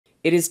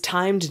It is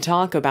time to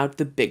talk about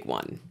the big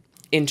one,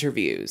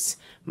 interviews.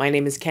 My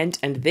name is Kent,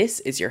 and this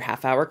is your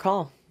half-hour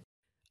call.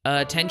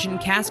 Attention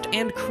cast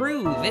and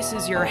crew, this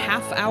is your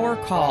half-hour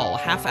call.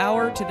 Half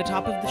hour to the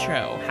top of the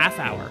show. Half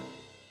hour.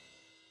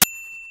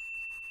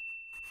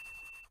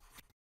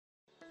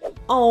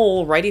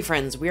 Alrighty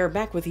friends, we are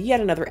back with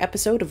yet another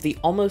episode of the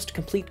Almost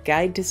Complete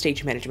Guide to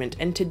Stage Management,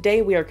 and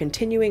today we are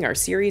continuing our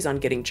series on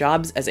getting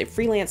jobs as a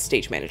freelance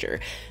stage manager.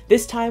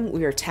 This time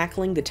we are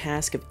tackling the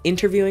task of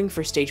interviewing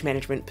for stage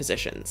management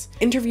positions.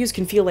 Interviews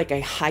can feel like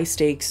a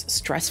high-stakes,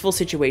 stressful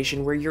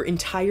situation where your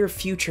entire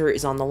future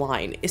is on the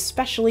line,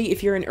 especially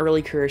if you're an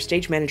early career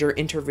stage manager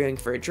interviewing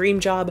for a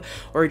dream job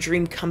or a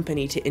dream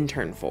company to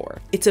intern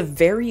for. It's a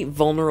very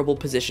vulnerable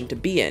position to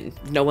be in.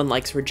 No one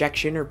likes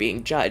rejection or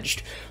being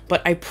judged,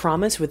 but I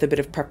promise with a bit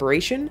of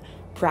preparation,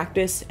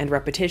 practice, and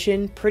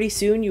repetition, pretty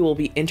soon you will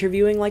be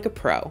interviewing like a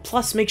pro.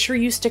 Plus, make sure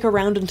you stick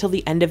around until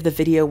the end of the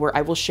video where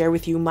I will share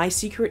with you my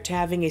secret to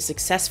having a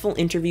successful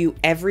interview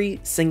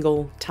every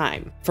single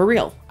time. For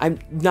real, I'm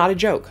not a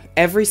joke,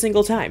 every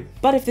single time.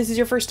 But if this is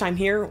your first time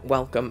here,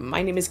 welcome.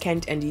 My name is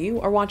Kent and you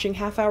are watching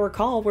Half Hour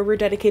Call, where we're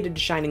dedicated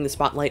to shining the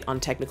spotlight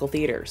on technical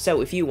theater. So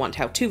if you want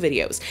how-to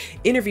videos,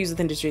 interviews with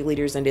industry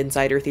leaders, and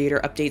insider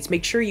theater updates,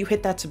 make sure you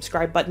hit that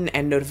subscribe button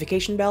and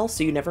notification bell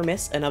so you never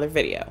miss another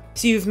video.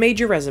 So you've made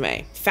your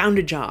resume, found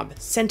a job,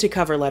 sent a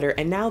cover letter,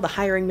 and now the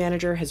hiring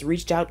manager has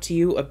reached out to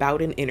you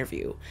about an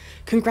interview.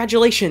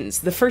 Congratulations!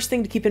 The first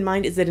thing to keep in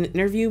mind is that an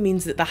interview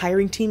means that the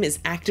hiring team is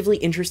actively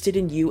interested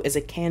in you as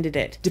a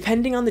candidate.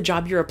 Depending on the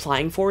job you're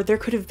applying for, there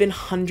could have been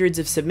hundreds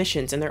of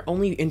submissions and they're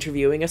only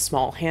interviewing a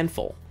small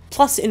handful.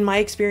 Plus, in my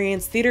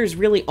experience, theaters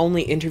really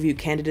only interview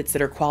candidates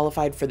that are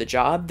qualified for the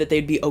job that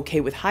they'd be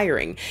okay with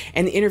hiring,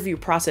 and the interview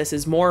process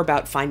is more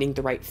about finding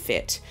the right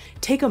fit.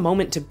 Take a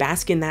moment to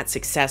bask in that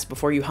success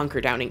before you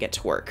hunker down and get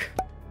to work.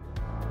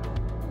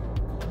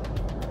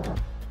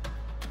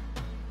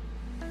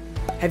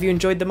 Have you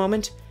enjoyed the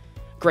moment?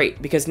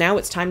 Great, because now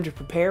it's time to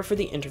prepare for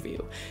the interview.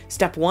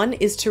 Step 1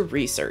 is to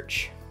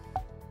research.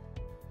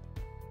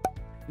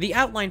 The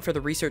outline for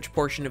the research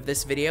portion of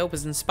this video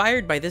was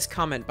inspired by this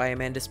comment by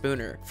Amanda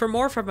Spooner. For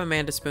more from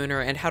Amanda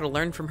Spooner and how to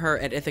learn from her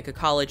at Ithaca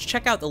College,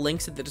 check out the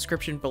links in the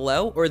description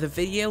below or the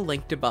video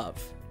linked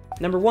above.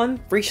 Number 1,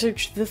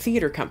 research the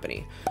theater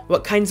company.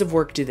 What kinds of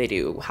work do they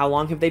do? How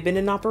long have they been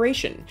in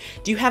operation?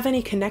 Do you have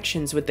any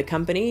connections with the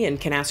company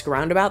and can ask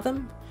around about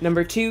them?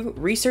 Number 2,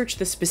 research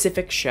the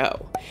specific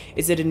show.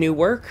 Is it a new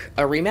work,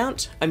 a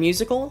remount, a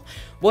musical?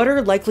 What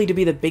are likely to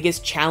be the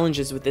biggest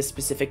challenges with this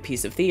specific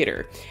piece of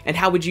theater? And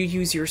how would you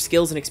use your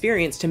skills and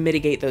experience to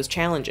mitigate those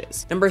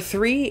challenges? Number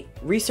 3,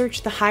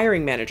 research the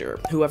hiring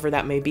manager, whoever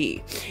that may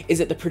be. Is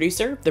it the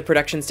producer, the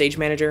production stage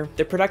manager,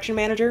 the production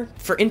manager?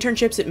 For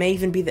internships, it may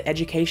even be the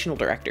educational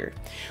director.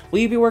 Will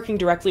you be working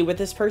directly with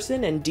this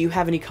person, and do you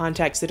have any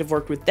contacts that have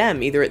worked with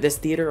them, either at this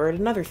theater or at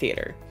another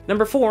theater?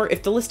 Number 4,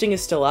 if the listing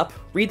is still up,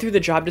 read through the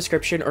job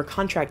description or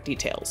contract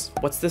details.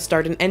 What's the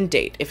start and end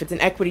date? If it's an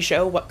equity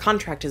show, what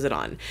contract is it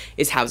on?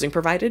 Is housing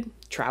provided?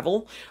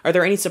 Travel? Are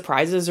there any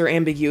surprises or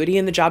ambiguity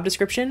in the job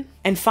description?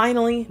 And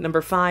finally,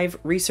 number 5,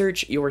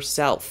 research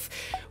yourself.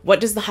 What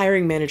does the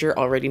hiring manager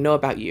already know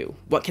about you?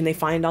 What can they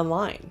find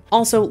online?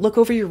 Also, look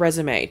over your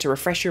resume to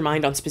refresh your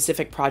mind on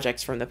specific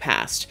projects from the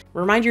past.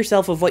 Remind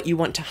yourself of what you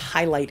want to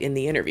highlight in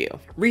the interview.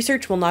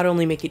 Research will not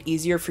only make it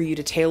easier for you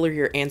to tailor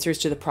your answers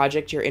to the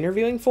project you're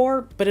interviewing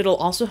for, but it'll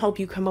also help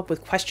you come up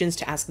with questions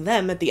to ask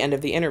them at the end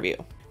of the interview.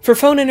 For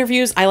phone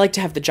interviews, I like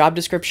to have the job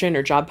description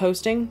or job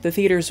posting, the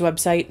theater's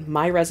website,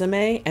 my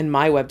resume, and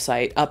my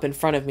website up in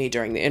front of me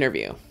during the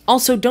interview.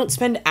 Also, don't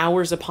spend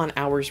hours upon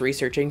hours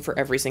researching for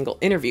every single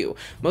interview.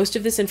 Most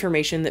of this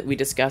information that we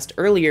discussed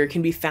earlier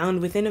can be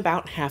found within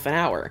about half an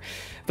hour,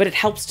 but it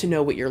helps to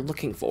know what you're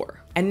looking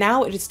for. And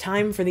now it is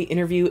time for the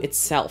interview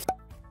itself.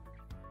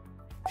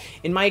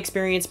 In my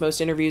experience, most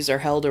interviews are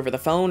held over the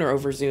phone or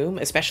over Zoom,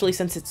 especially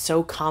since it's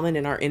so common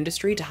in our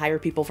industry to hire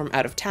people from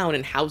out of town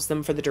and house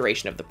them for the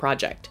duration of the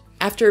project.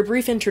 After a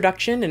brief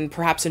introduction and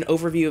perhaps an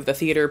overview of the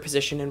theater,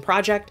 position, and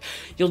project,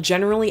 you'll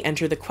generally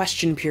enter the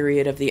question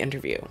period of the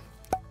interview.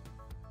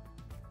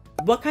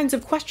 What kinds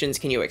of questions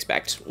can you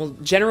expect? Well,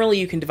 generally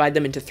you can divide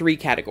them into 3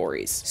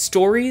 categories: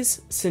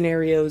 stories,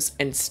 scenarios,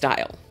 and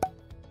style.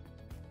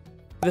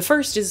 The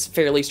first is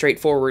fairly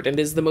straightforward and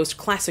is the most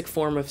classic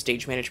form of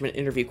stage management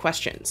interview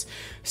questions.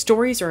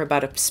 Stories are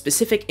about a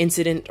specific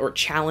incident or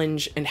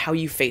challenge and how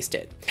you faced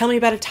it. Tell me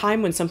about a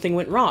time when something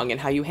went wrong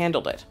and how you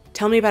handled it.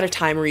 Tell me about a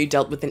time where you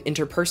dealt with an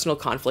interpersonal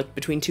conflict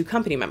between 2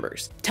 company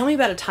members. Tell me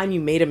about a time you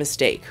made a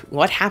mistake.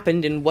 What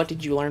happened and what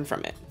did you learn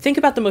from it? Think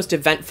about the most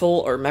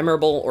eventful or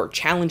memorable or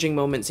challenging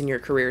moments in your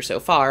career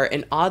so far,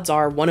 and odds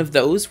are one of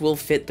those will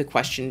fit the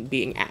question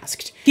being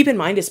asked. Keep in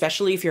mind,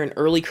 especially if you're an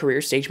early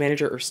career stage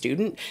manager or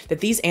student, that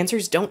these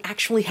answers don't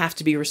actually have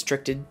to be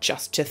restricted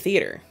just to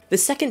theater. The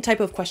second type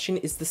of question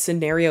is the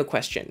scenario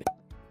question.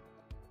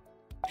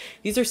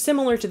 These are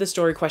similar to the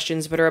story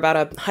questions, but are about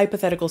a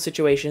hypothetical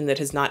situation that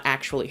has not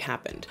actually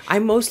happened. I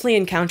mostly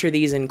encounter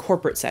these in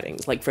corporate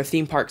settings, like for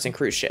theme parks and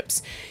cruise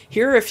ships.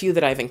 Here are a few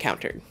that I've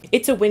encountered.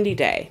 It's a windy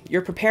day.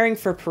 You're preparing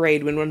for a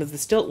parade when one of the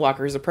stilt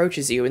walkers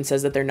approaches you and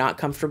says that they're not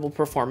comfortable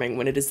performing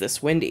when it is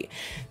this windy.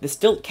 The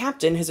stilt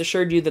captain has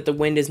assured you that the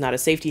wind is not a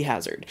safety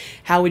hazard.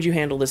 How would you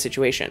handle the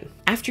situation?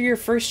 After your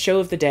first show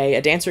of the day,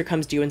 a dancer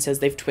comes to you and says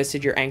they've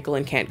twisted your ankle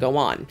and can't go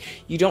on.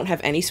 You don't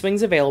have any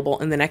swings available,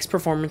 and the next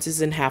performance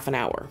is in half an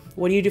hour.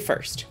 What do you do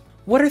first?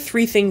 What are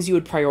 3 things you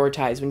would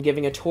prioritize when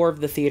giving a tour of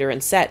the theater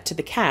and set to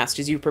the cast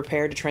as you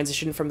prepare to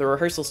transition from the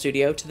rehearsal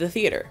studio to the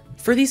theater?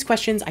 For these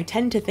questions, I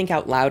tend to think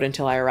out loud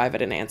until I arrive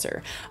at an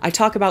answer. I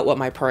talk about what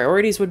my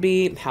priorities would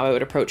be, how I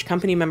would approach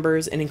company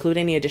members, and include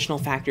any additional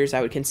factors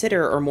I would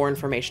consider or more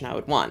information I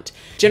would want.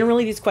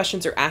 Generally, these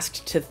questions are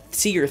asked to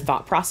see your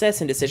thought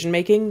process and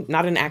decision-making,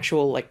 not an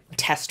actual,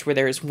 test where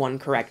there is one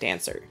correct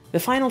answer. The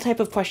final type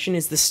of question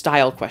is the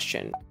style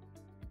question.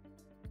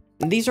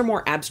 These are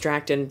more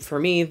abstract and, for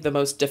me, the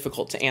most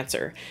difficult to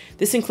answer.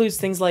 This includes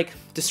things like,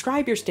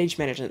 describe your stage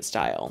management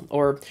style,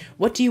 or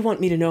what do you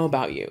want me to know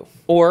about you?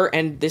 Or,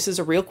 and this is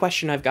a real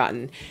question I've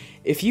gotten,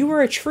 if you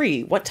were a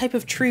tree, what type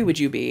of tree would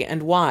you be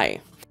and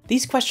why?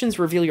 These questions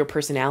reveal your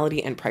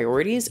personality and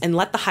priorities and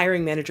let the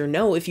hiring manager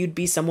know if you'd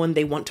be someone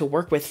they want to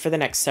work with for the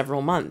next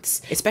several months.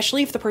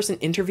 Especially if the person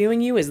interviewing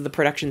you is the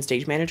production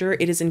stage manager,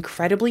 it is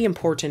incredibly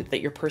important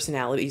that your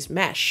personalities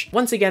mesh.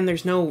 Once again,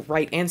 there's no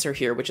right answer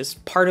here, which is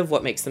part of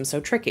what makes them so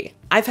tricky.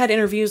 I've had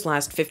interviews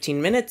last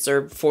 15 minutes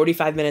or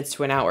 45 minutes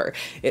to an hour.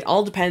 It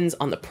all depends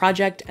on the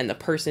project and the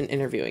person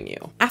interviewing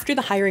you. After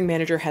the hiring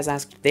manager has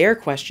asked their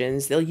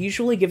questions, they'll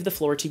usually give the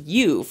floor to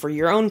you for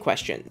your own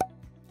questions.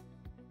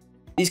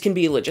 These can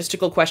be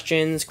logistical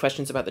questions,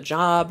 questions about the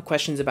job,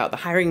 questions about the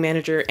hiring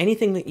manager,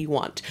 anything that you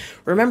want.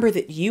 Remember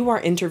that you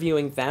are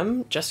interviewing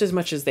them just as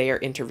much as they are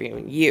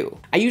interviewing you.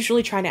 I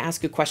usually try to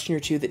ask a question or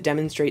two that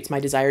demonstrates my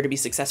desire to be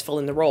successful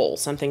in the role.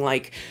 Something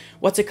like,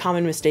 what's a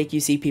common mistake you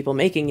see people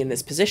making in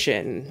this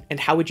position, and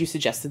how would you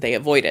suggest that they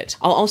avoid it?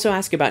 I'll also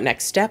ask about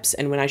next steps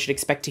and when I should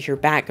expect to hear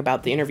back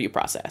about the interview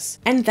process.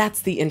 And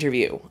that's the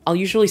interview. I'll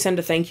usually send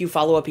a thank you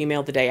follow-up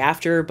email the day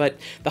after, but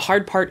the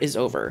hard part is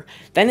over.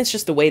 Then it's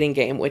just the waiting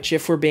game, which,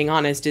 if we're being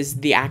honest, is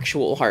the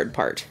actual hard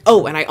part.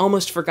 Oh, and I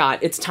almost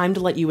forgot, it's time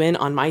to let you in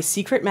on my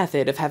secret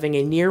method of having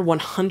a near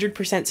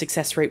 100%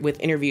 success rate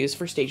with interviews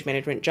for stage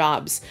management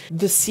jobs.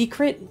 The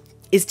secret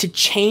is to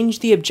change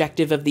the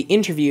objective of the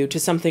interview to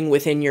something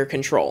within your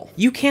control.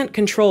 You can't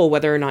control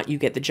whether or not you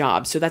get the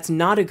job, so that's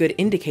not a good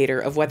indicator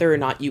of whether or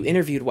not you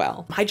interviewed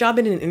well. My job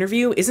in an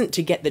interview isn't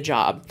to get the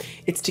job,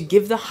 it's to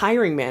give the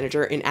hiring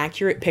manager an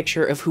accurate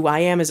picture of who I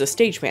am as a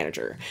stage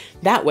manager.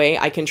 That way,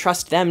 I can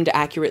trust them to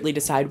accurately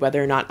decide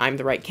whether or not I'm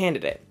the right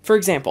candidate. For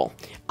example,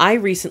 I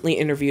recently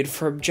interviewed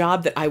for a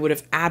job that I would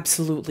have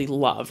absolutely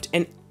loved,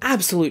 an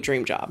absolute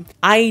dream job.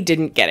 I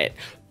didn't get it,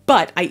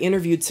 but I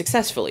interviewed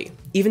successfully.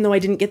 Even though I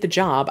didn't get the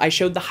job, I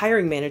showed the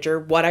hiring manager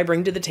what I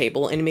bring to the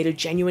table and made a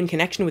genuine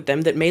connection with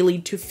them that may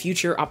lead to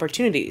future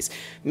opportunities,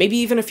 maybe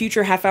even a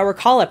future half-hour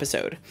call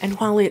episode. And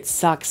while it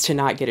sucks to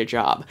not get a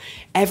job,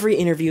 every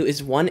interview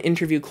is one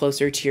interview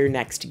closer to your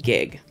next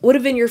gig. What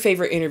have been your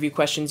favorite interview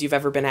questions you've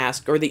ever been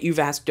asked or that you've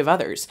asked of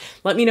others?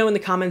 Let me know in the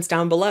comments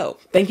down below.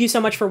 Thank you so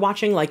much for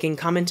watching, liking,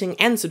 commenting,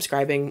 and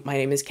subscribing. My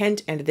name is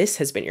Kent, and this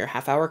has been your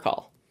half-hour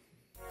call.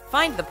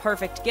 Find the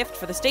perfect gift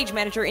for the stage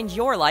manager in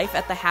your life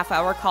at the Half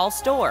Hour Call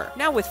store.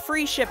 Now with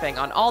free shipping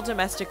on all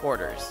domestic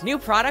orders. New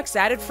products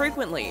added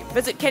frequently.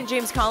 Visit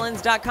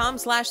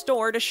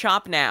KentJamesCollins.com/store to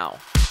shop now.